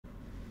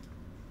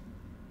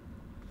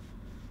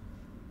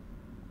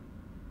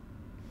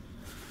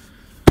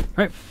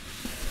Alright.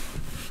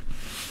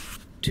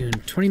 Doing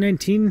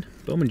 2019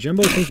 Bowman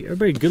Jumbo. Thank you,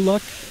 everybody. Good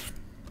luck.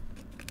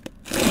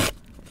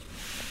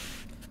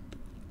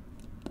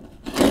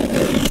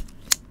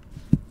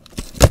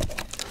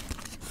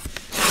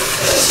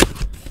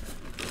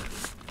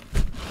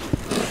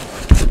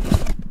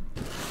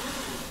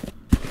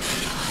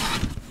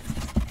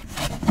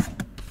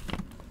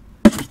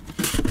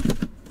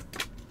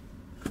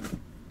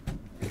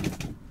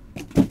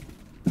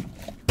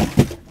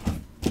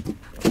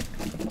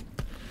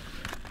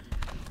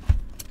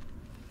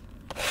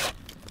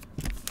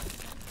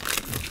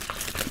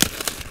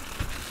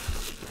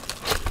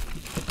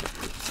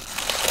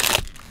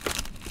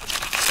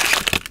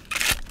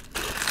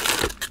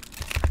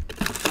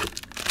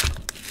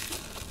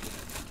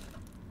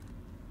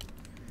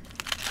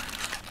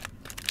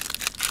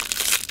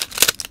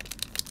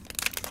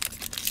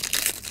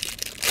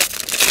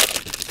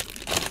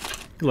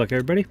 Good luck,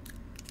 everybody.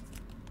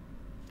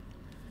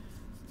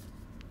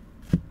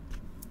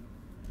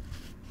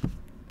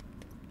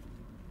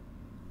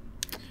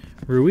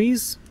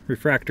 Ruiz,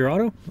 Refractor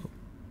Auto.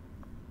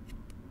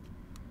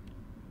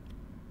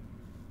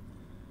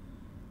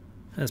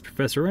 That's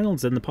Professor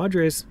Reynolds and the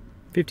Padres.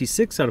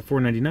 56 out of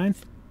 499.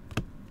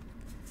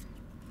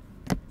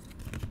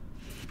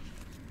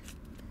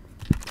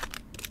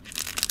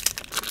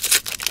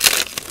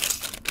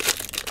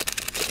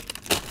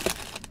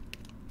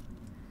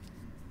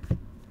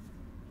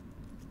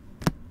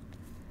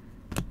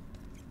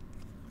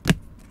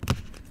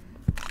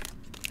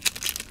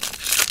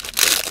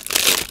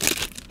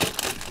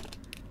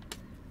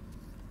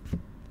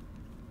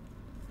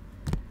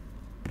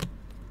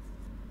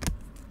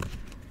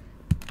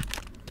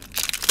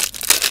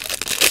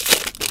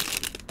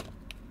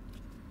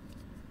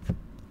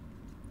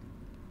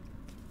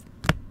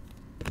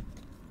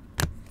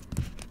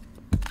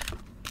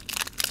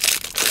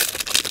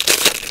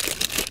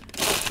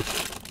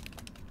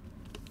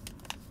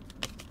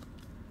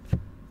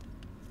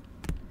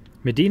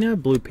 Medina,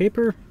 blue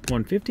paper,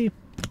 150.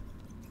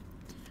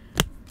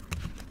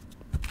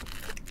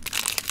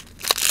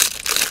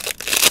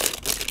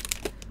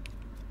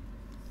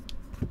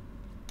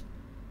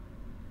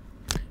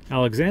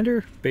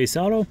 Alexander, base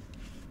auto.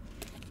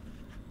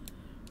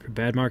 For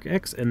Bad Mark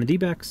X and the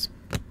D-backs.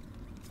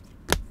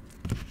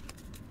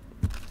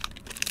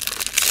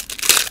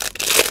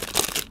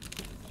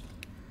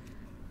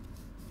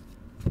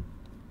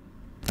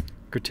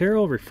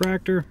 Cotero,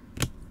 refractor.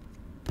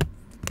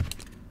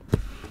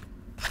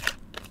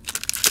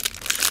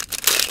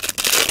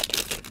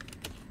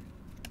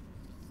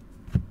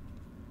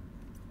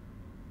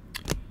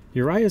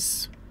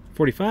 Urias,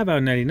 45 out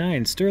of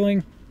 99.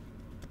 Sterling.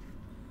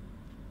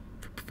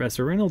 For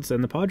Professor Reynolds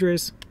and the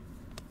Padres.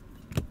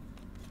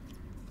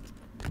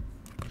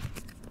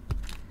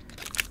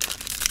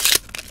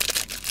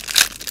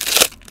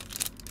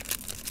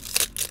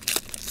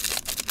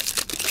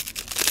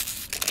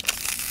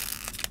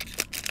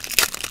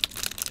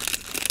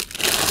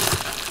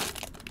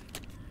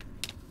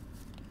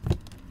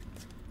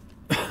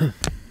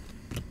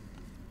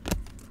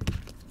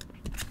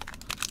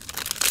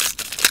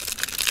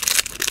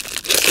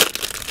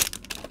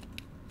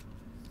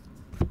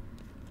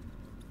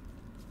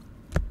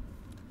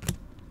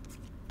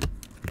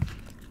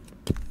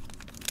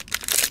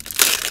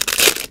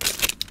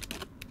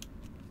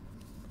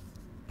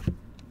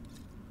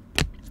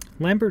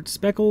 Lambert,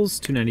 Speckles,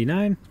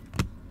 299.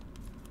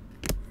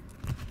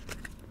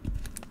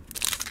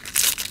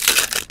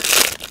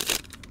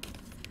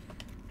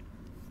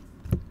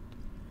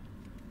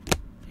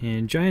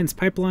 And Giants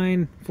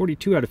Pipeline,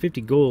 42 out of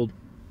 50 gold.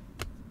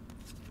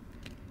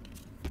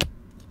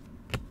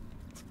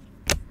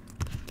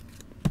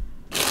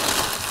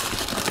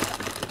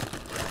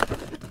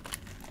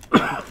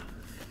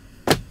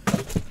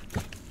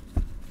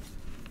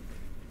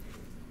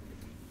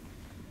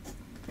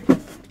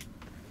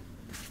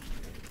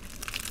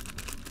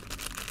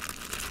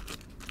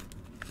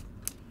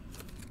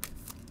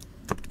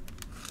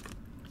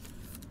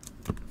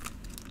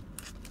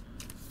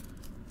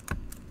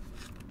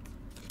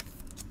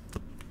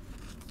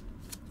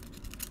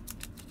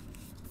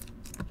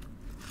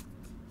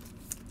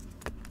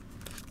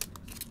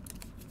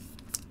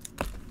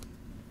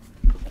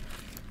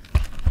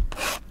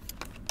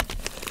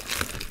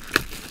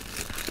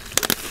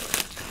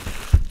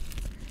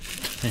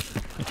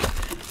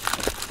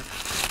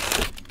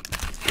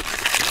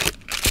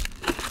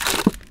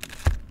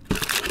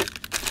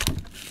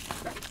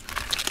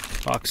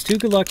 Box 2,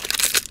 good luck.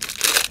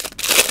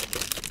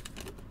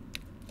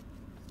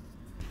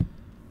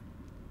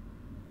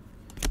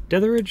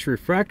 Deatheridge,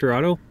 refractor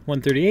auto,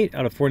 138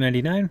 out of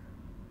 499.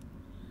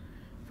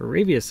 For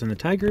Ravius and the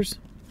Tigers.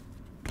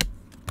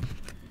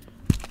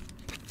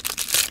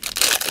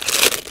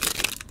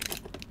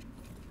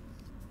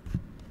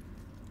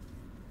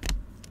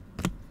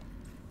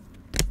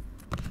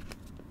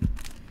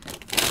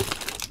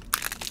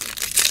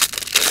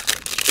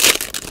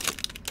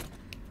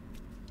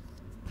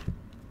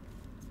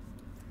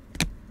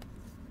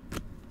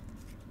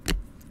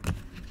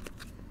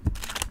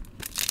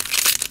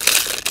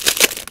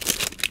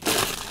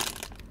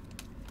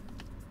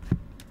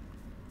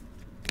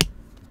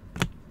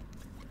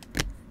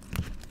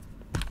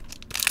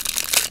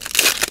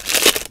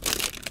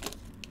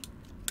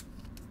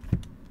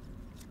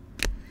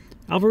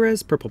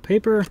 Alvarez, purple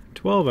paper,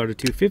 12 out of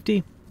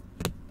 250.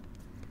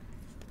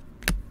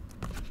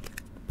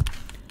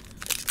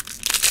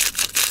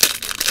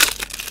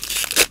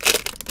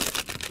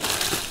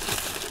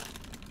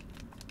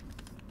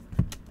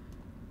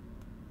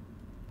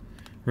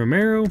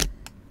 Romero,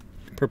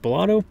 purple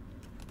auto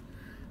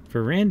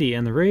for Randy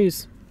and the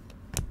Rays.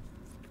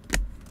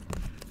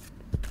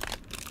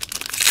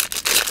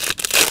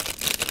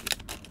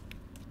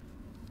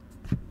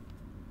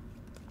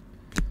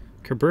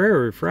 Cabrera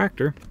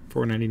refractor,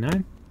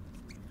 $4.99.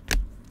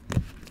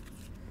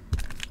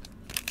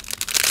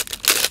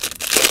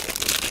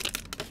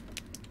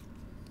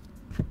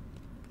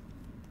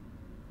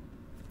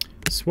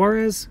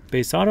 Suarez,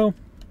 base auto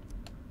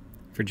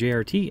for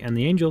JRT and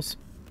the Angels.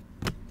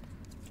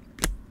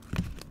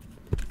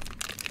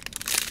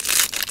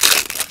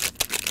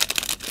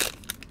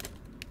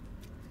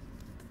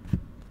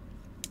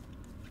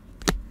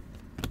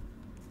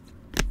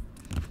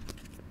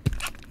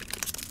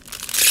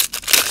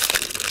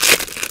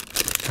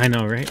 I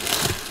know, right?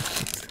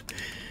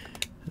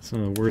 That's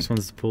one of the worst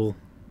ones to pull.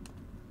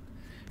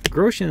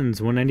 Groshans,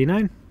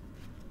 $1.99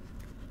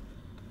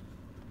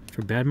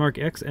 for Bad Mark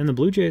X and the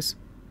Blue Jays.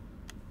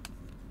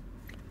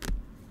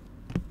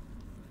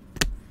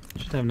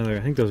 Should have another.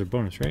 I think those are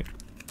bonus, right?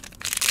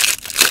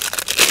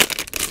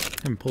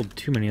 Haven't pulled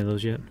too many of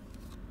those yet.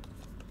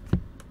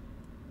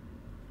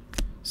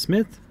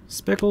 Smith,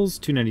 Speckles,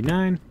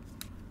 $2.99.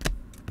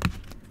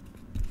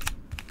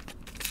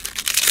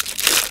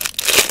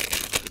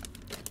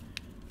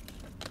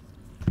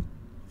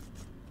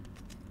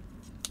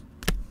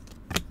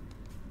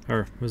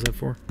 Or what was that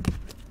for?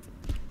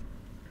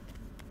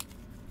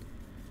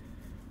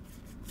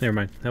 Never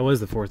mind. That was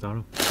the fourth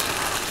auto.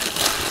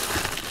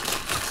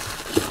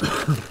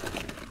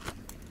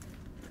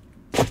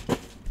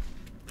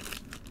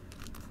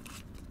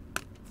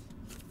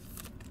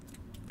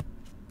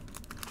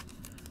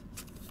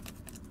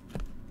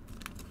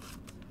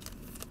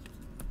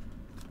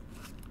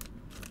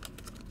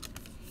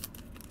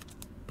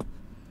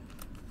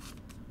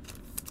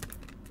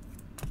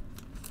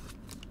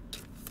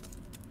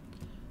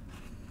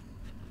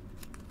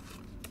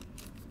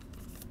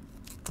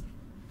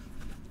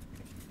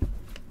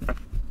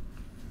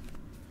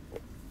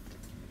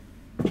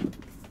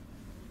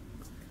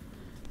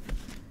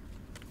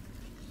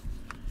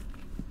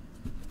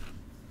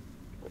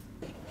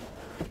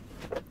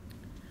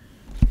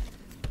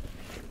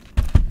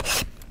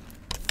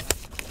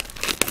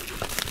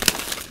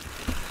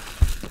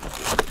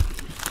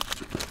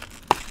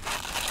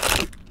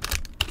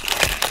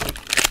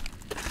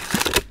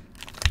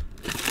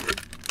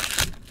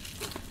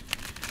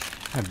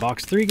 Alright,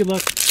 box 3, good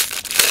luck.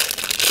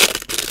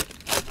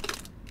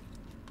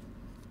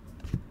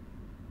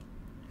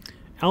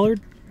 Allard,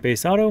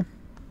 base auto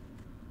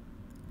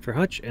for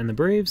Hutch and the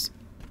Braves.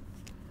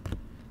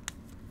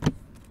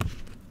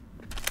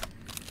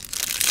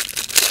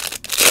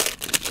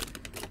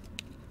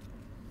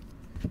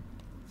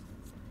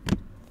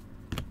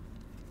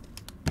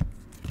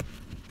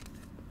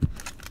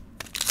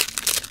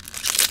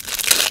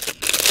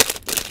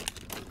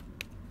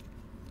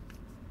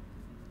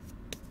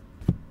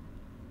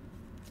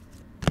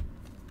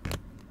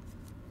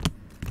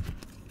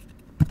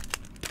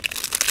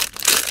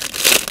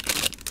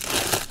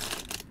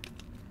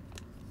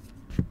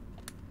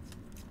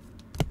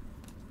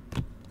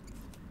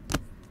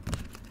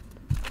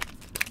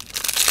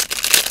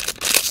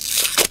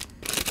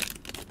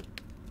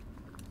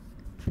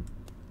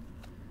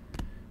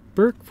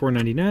 Burke,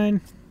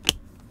 $4.99.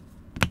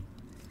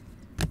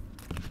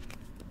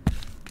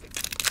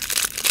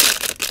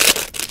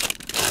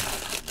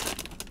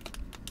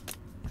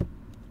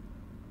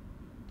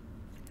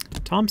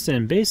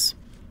 Thompson, base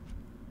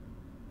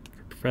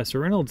for Professor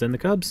Reynolds and the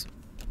Cubs.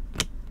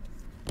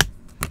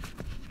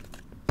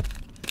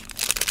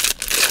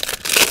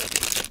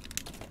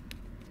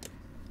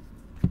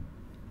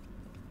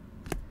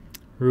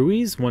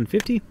 Ruiz,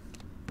 $150.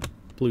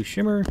 Blue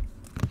Shimmer.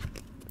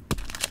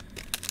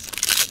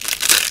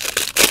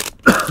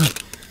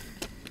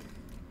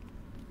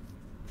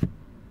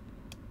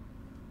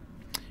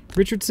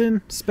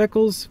 Richardson,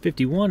 Speckles,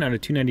 51 out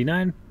of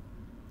 299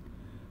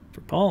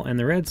 for Paul and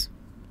the Reds.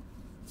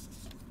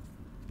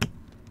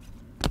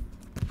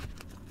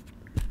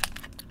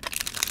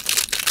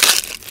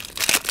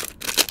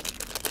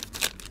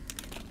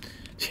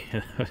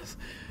 Yeah, that was...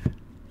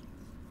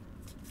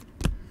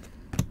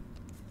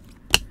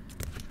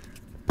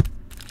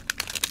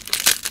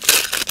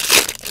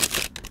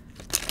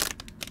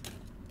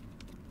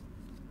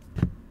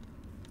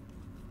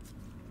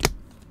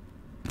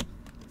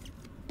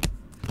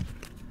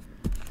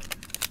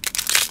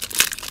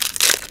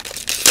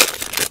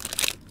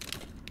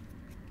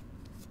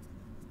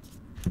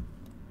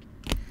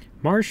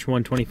 Marsh,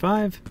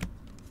 125.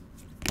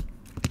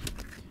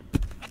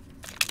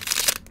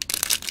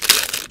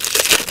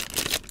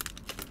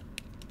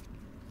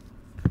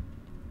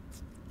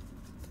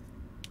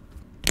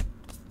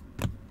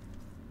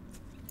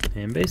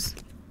 And base.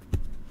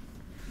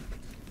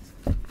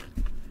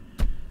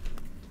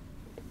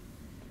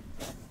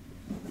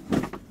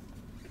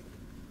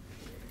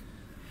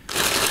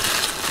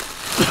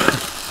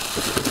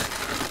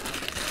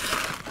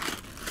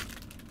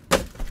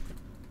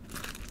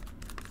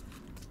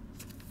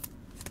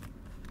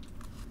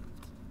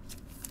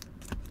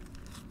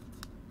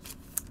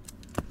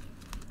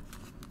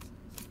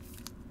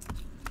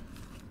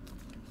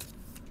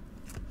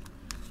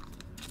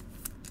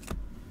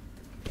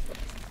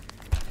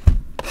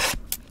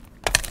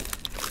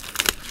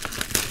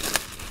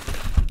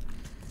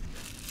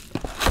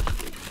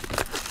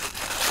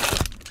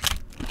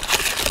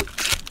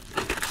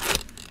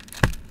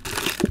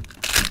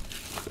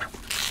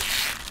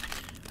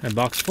 And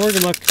box 4,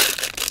 good luck.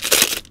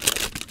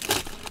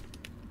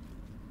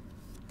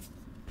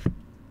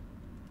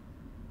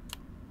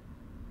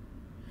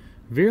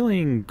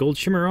 Veerling Gold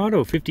Shimmer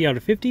Auto, 50 out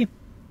of 50.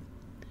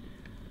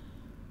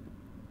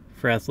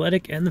 For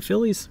Athletic and the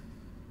Phillies.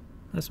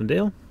 That's from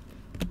Dale.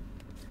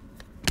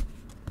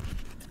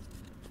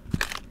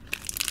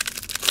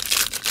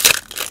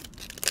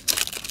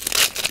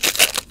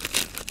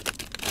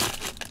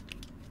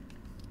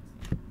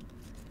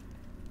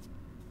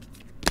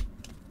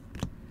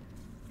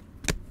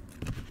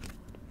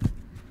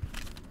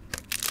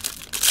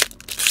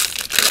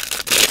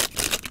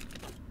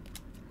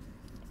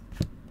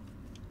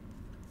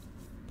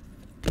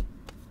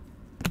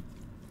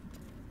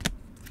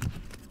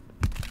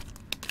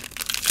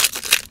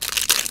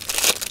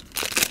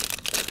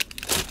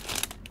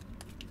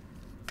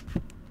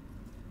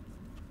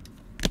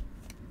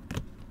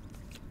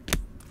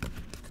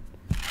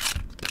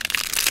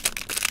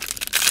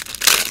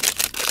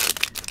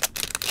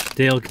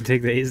 Dale can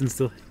take the A's and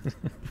still.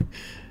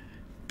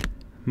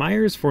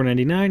 Myers,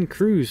 $4.99.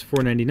 Cruz,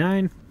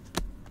 $4.99.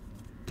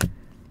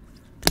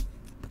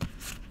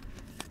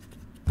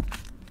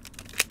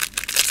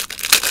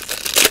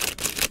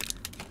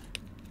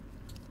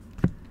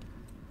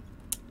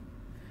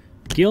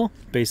 Gill,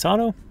 base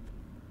auto.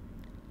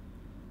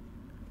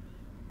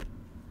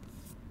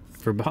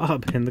 For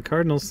Bob and the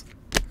Cardinals.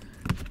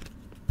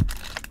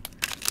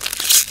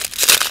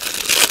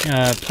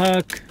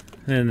 Puck.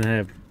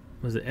 And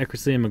was it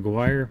Eckersley and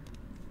McGuire?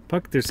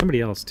 Puck, there's somebody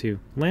else too.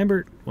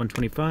 Lambert,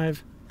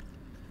 125.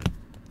 I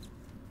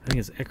think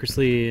it's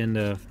Eckersley and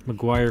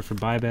McGuire for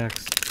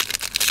buybacks.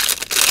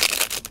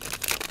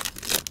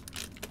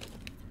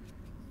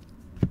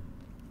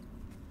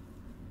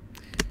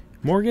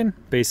 Morgan,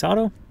 base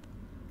auto.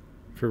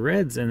 For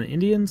Reds and the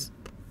Indians.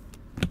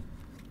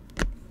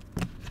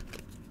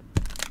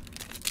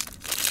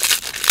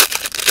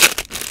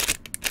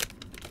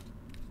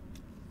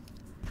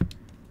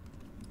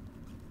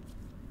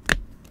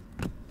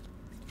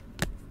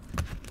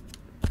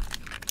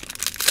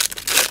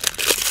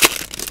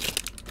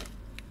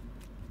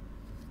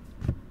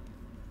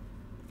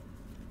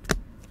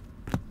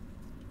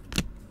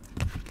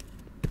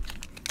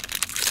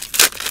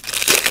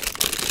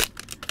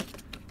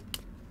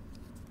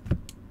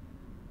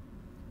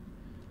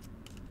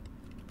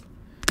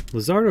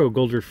 Luzardo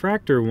Gold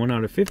Refractor, 1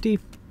 out of 50.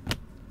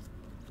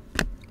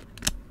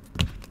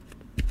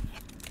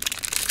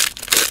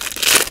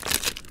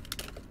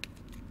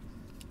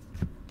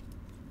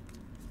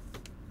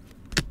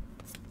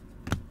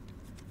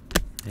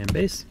 And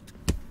base.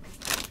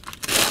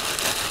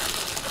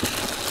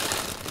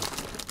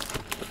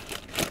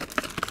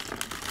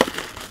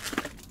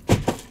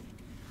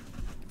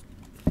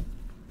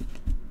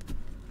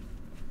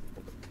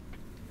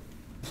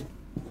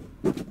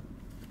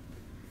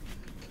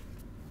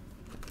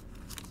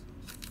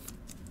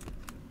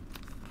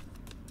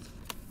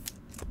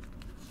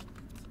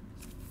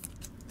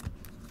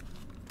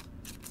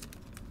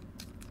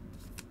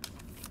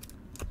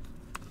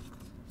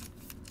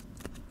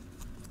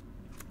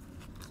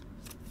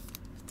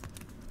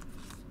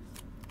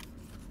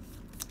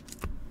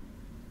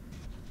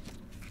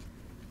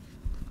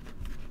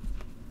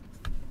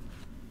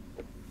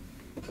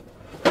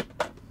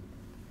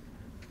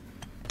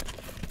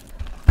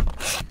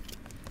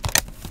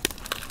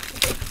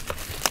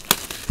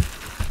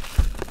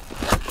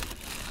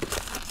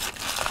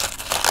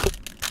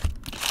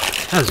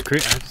 That was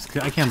great.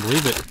 I can't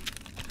believe it.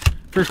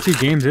 First 2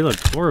 games, they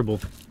looked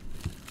horrible.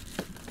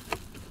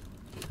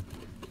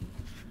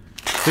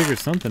 Figured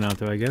something out,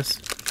 though, I guess.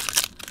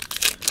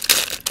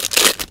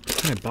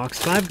 Alright, box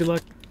 5, good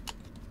luck.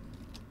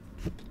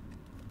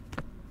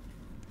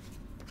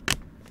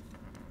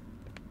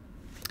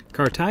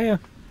 Cartaya.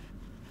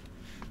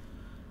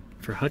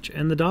 For Hutch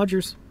and the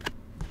Dodgers.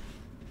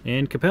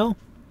 And Capel.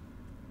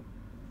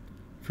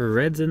 For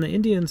Reds and the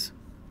Indians.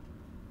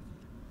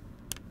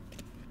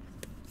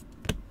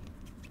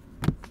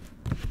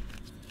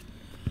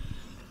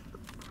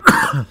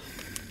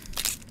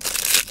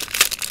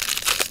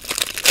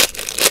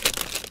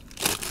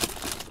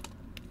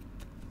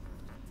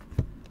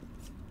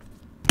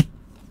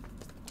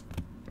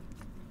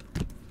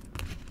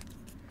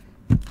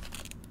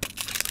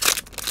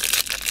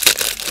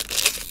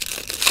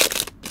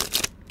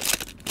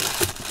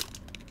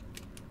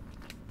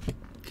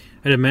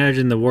 I'd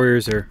imagine the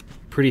Warriors are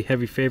pretty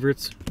heavy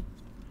favorites.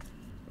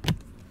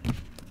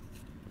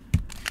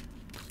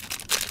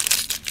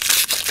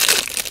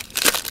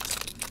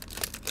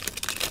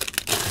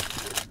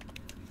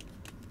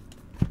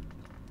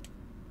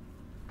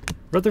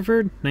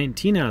 Rutherford,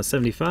 19 out of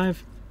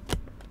 75.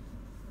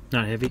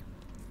 Not heavy.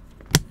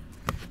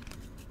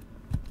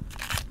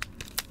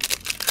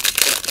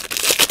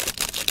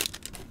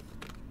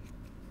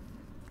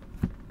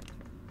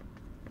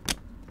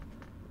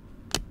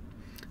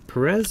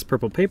 Perez,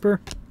 purple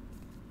paper.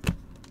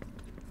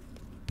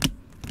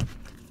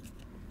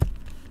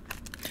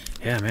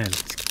 Yeah, man.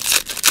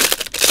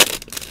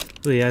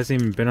 Really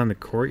hasn't even been on the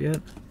court yet.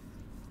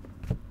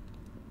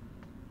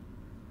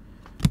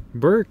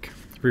 Burke,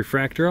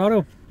 Refractor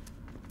auto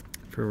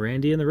for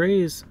Randy and the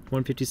Rays.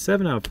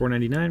 157 out of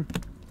 499.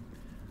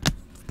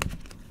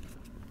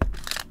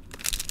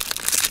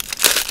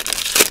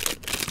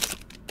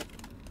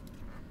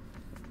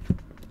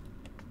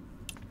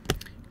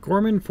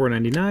 Gorman,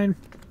 499.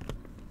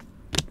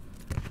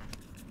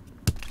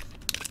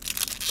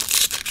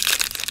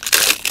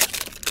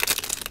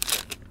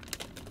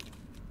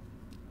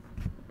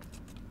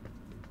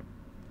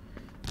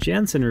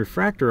 Jansen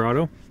Refractor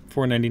Auto,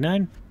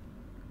 499.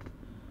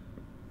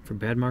 For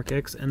Bad Mark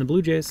X and the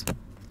Blue Jays.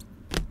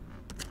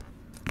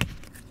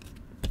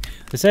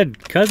 They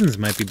said Cousins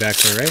might be back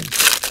there, right?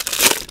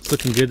 It's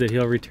looking good that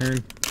he'll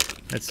return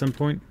at some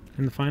point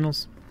in the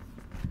finals.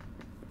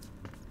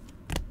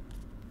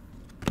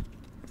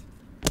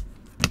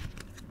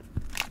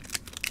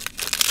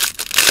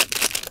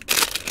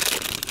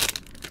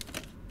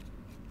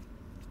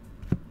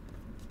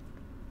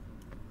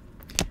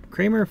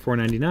 Kramer,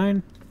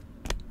 499.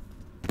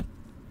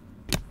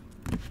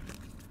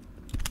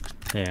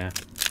 Yeah.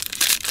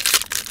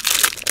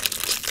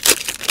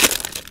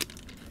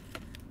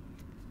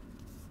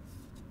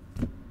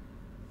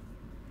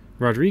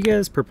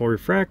 Rodriguez, Purple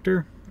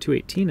Refractor,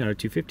 218 out of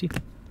 250.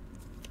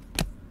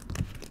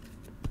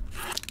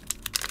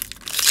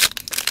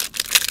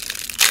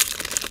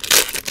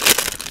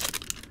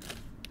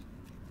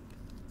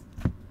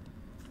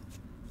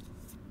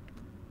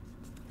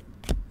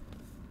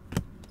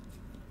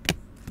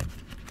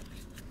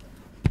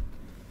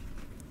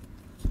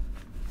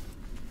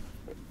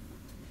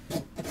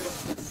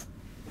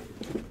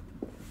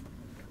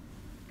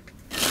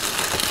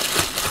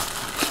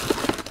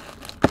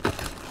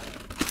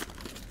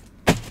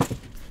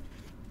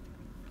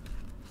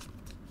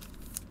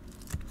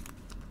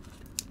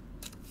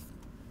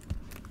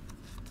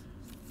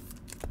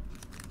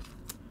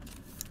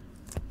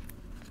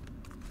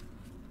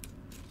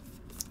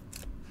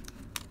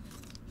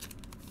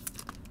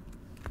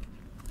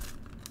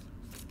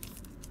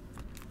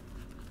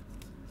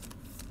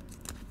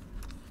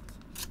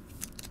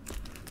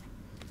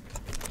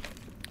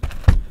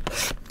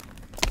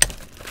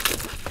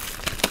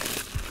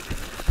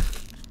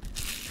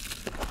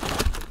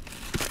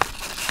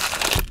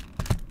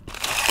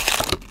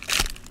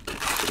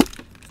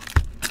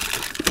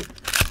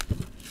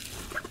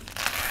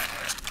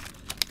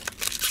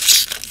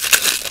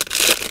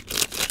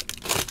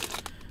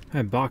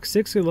 Alright, box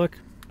 6, good luck.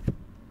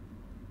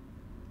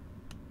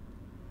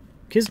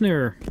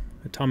 Kisner,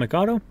 Atomic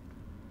Auto.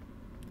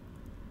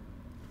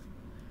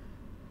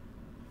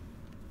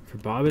 For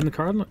Bob and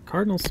the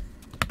Cardinals.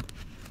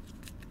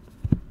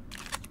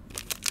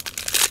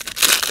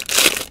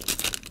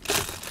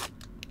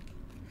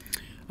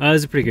 This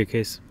is a pretty good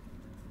case.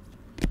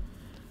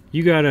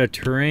 You got a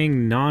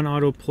Terang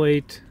non-auto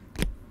plate.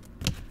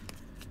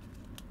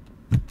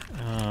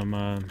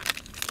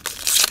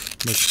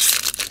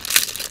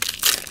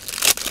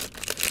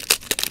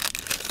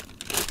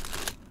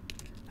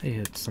 I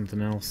hit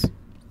something else.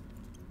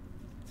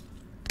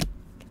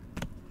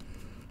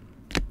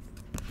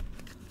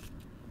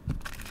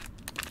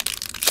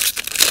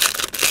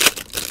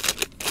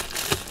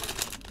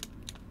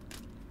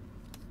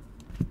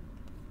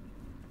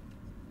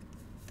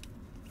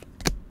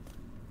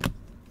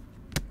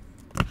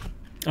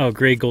 Oh,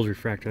 gray gold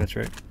refractor, that's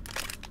right.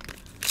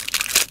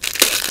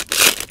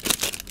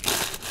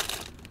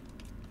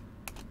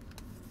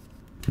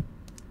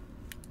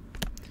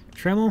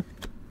 Tremel,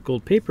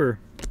 gold paper.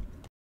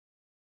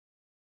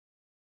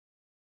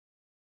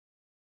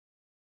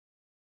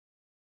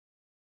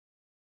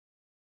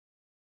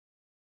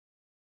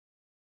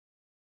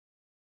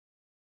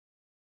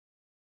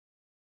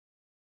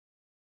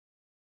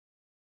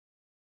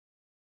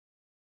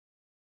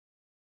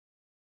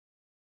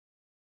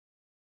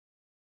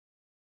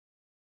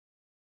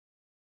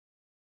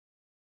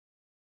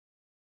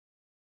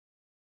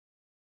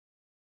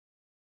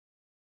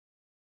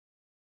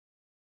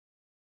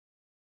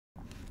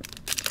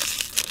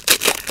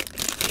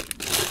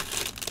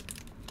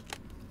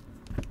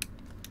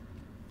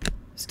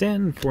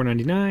 Stanton,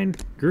 499.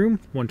 Groom,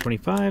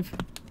 125.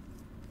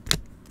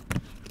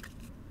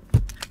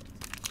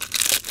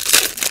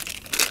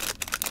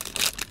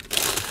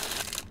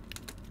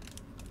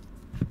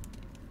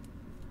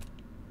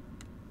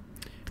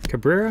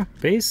 Cabrera,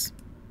 base.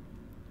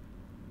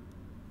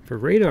 For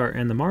Radar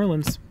and the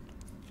Marlins.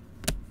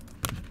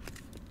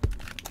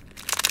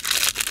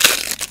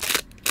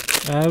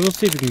 We'll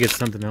see if we can get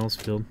something else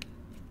filled.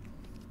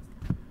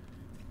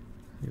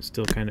 It's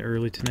still kind of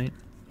early tonight.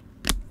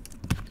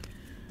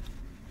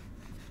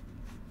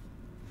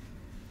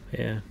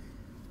 Yeah.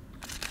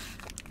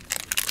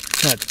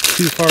 Not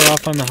too far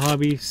off on the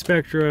hobby.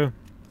 Spectra.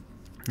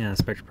 Yeah,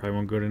 Spectra probably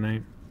won't go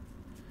tonight.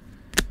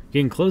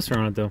 Getting closer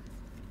on it though.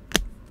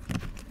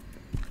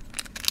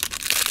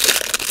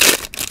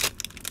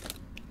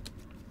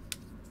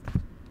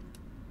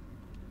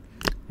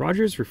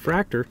 Rogers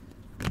Refractor.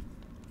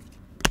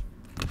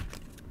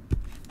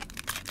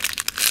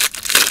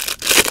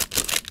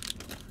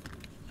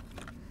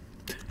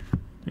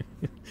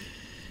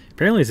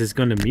 Apparently this is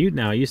going to mute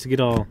now. I used to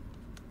get all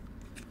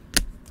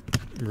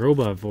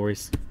robot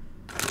voice.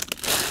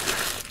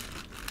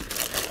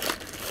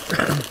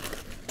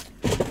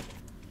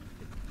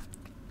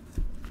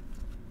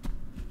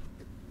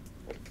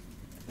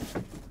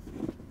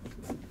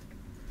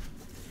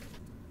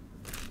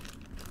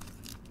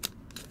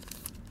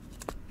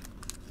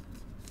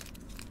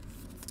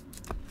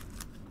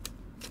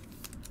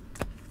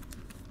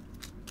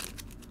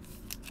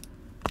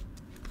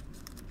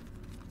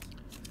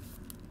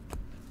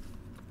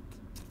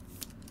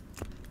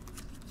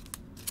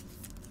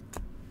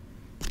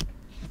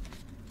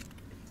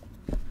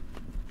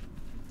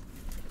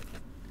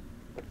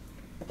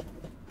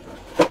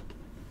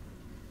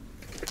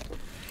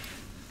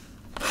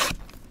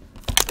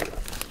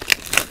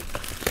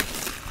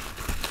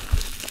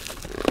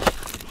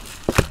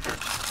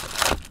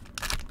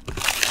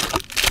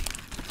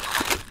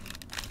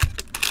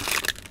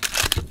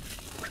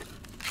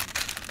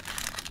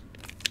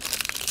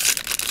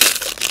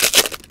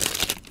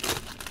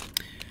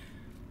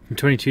 From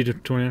 22 to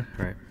 20. All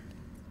right.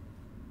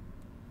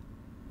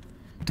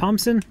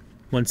 Thompson,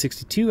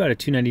 162 out of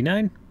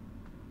 299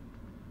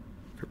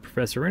 for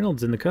Professor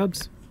Reynolds in the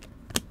Cubs.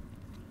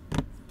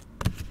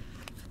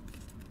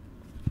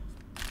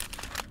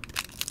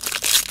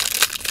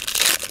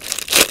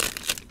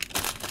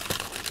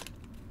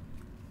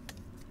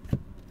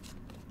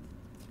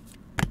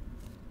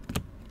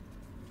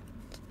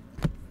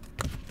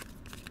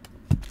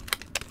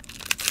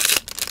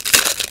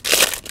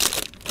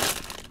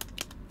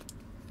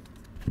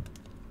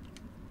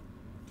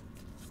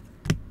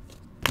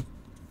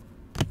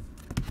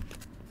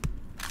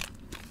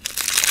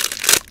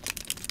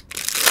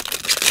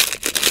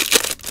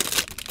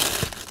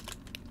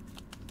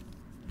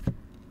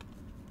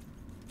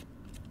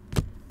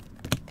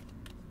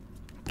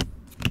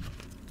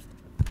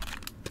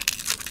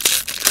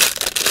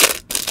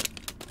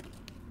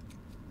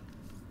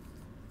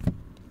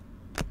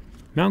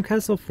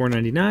 Mountcastle,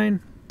 499.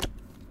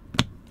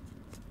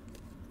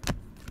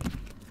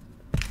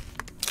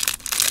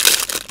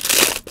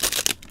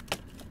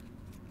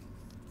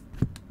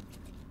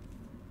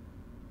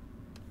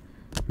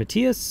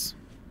 Matthias,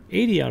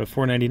 80 out of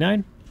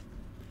 499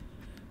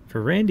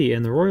 for Randy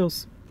and the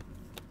Royals.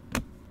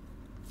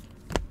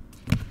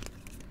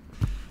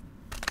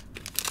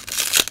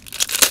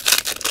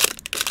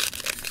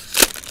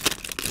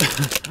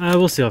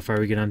 We'll see how far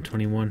we get on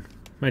 21.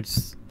 Might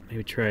just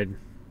maybe try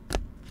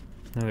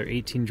another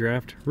 18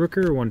 draft.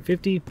 Rooker,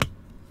 150.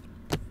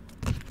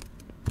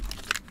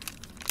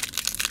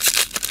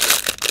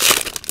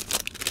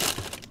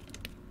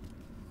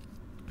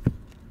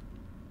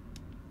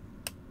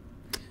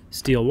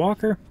 Steele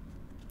Walker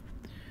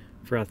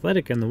for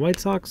Athletic and the White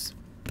Sox.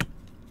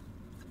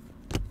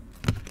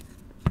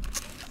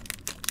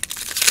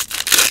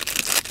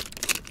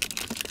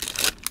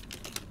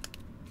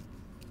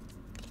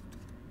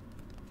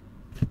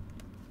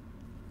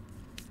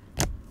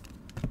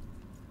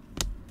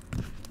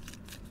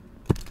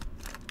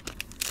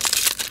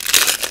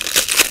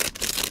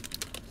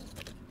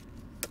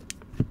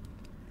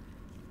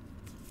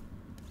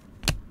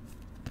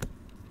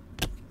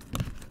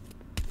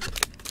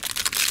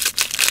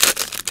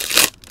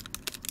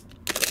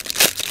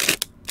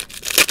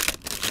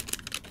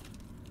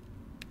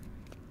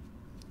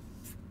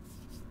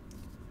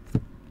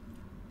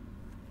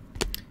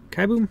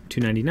 Kaiboom,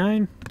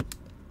 299.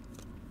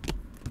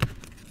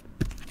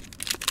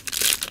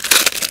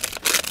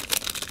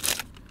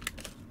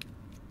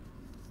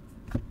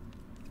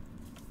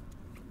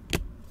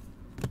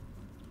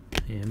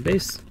 And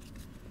base.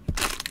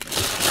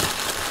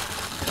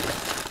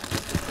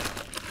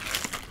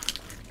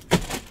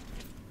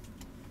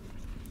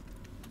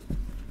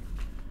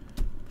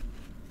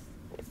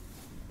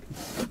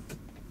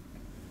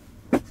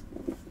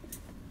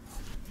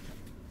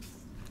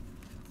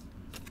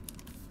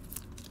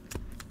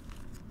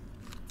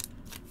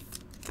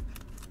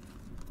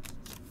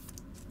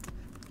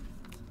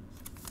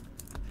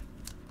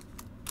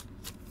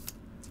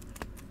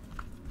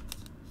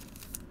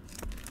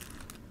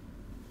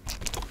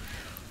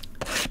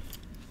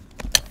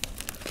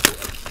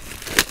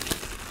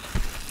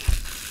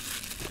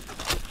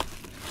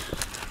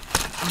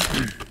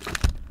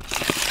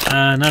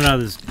 Not out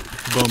of this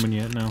Bowman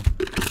yet, no.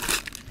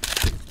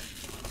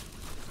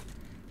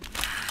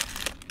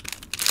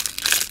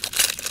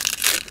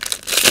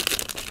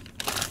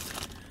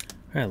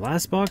 Alright,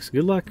 last box.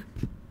 Good luck.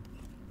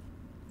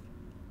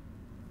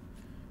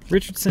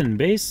 Richardson,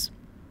 base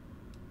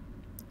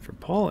for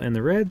Paul and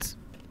the Reds.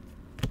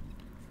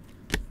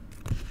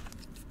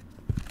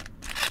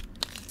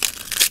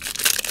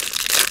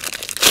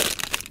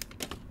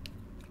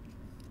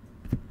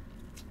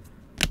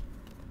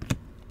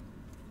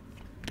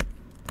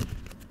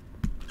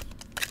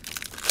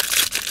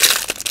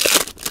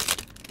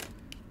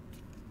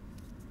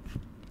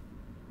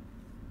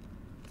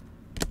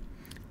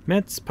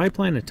 Mets,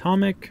 Pipeline,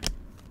 Atomic.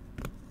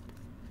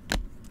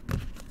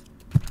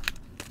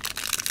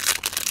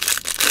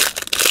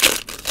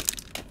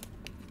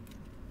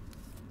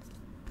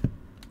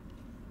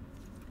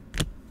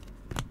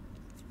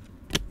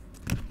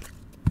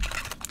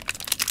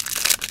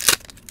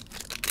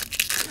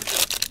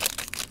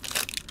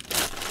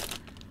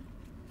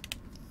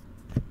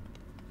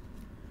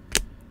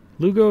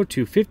 Lugo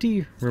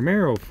 250,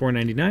 Romero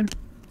 499.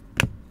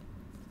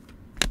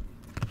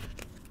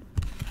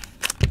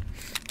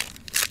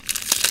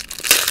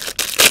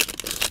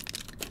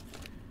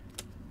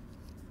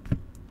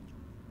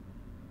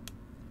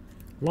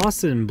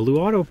 Lawson Blue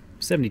Auto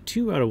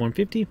 72 out of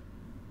 150.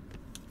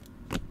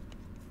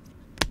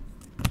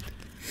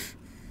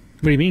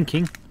 What do you mean,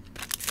 King?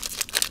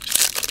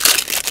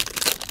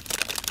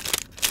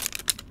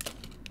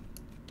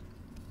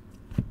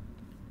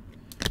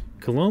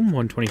 Cologne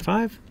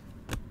 125.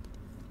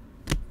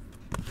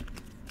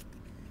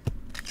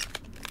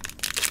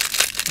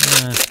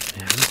 Yeah,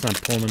 I'm just not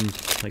pulling them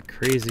like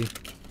crazy.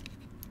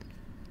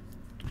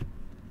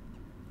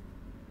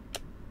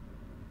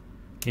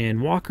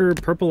 And Walker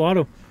Purple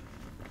Auto.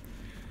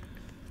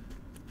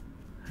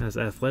 Has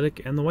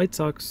Athletic and the White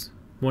Sox.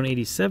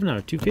 187 out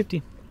of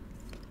 250.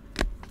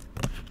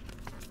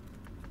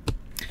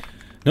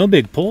 No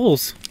big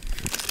pulls.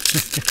 I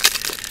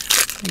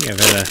think I've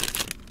had a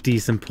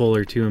decent pull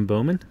or two in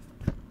Bowman.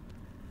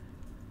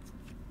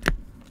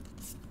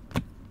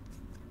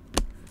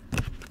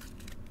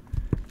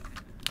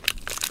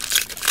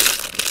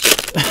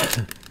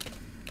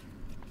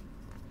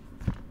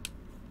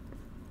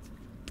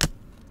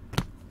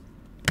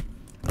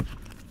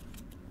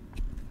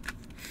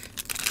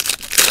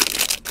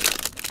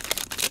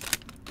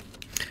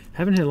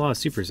 Haven't hit a lot of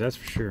supers, that's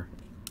for sure.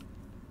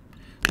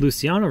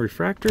 Luciano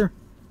Refractor.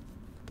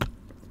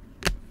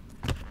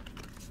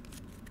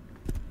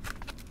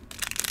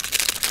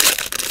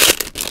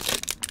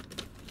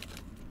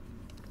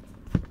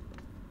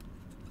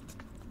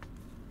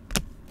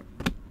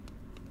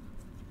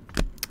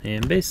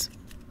 And base.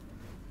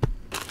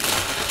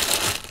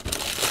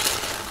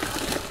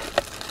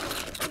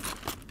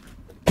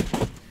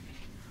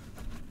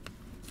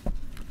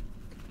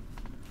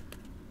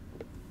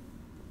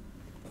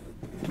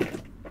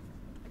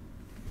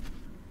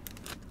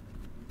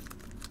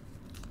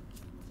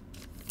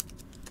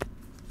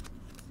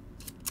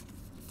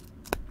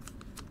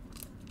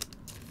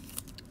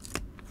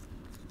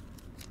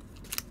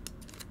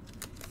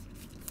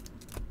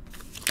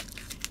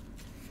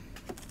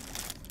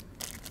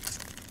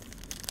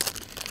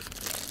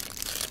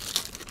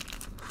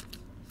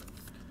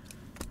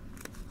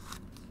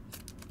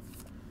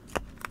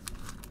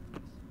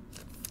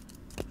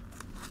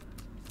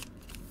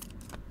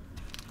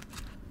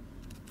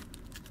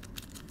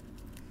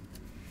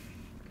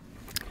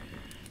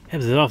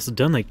 Has also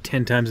done like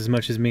 10 times as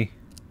much as me.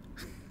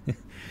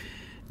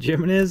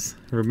 Jimenez,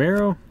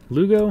 Romero,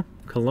 Lugo,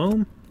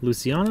 Colomb,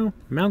 Luciano,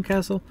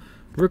 Mountcastle,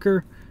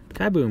 Rooker,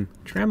 Kaboom,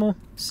 Trammell,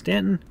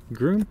 Stanton,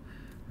 Groom,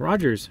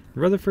 Rogers,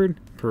 Rutherford,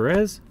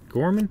 Perez,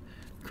 Gorman,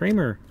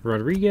 Kramer,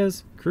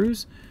 Rodriguez,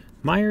 Cruz,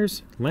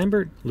 Myers,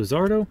 Lambert,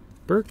 Luzardo,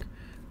 Burke,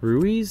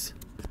 Ruiz,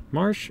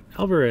 Marsh,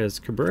 Alvarez,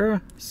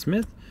 Cabrera,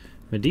 Smith,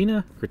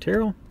 Medina,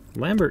 Gratero,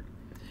 Lambert.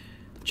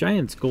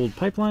 Giants Gold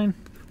Pipeline.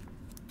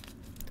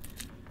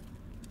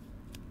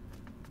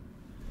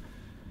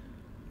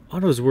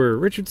 Autos were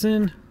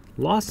Richardson,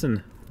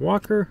 Lawson,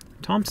 Walker,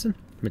 Thompson,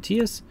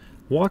 Matias,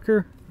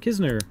 Walker,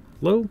 Kisner,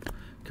 Lowe,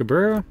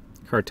 Cabrera,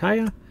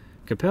 Cartaya,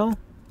 Capel,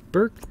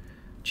 Burke,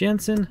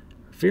 Jansen,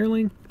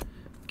 Fearling,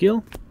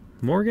 Gill,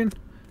 Morgan,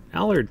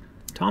 Allard,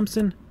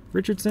 Thompson,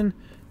 Richardson,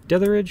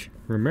 Detheridge,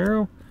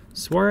 Romero,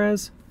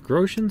 Suarez,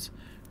 Groshans,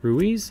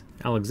 Ruiz,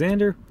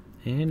 Alexander,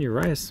 and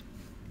Urias.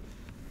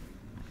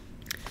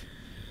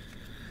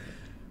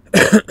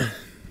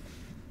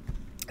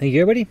 Thank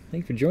you, everybody.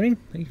 Thank you for joining.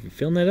 Thank you for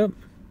filling that up.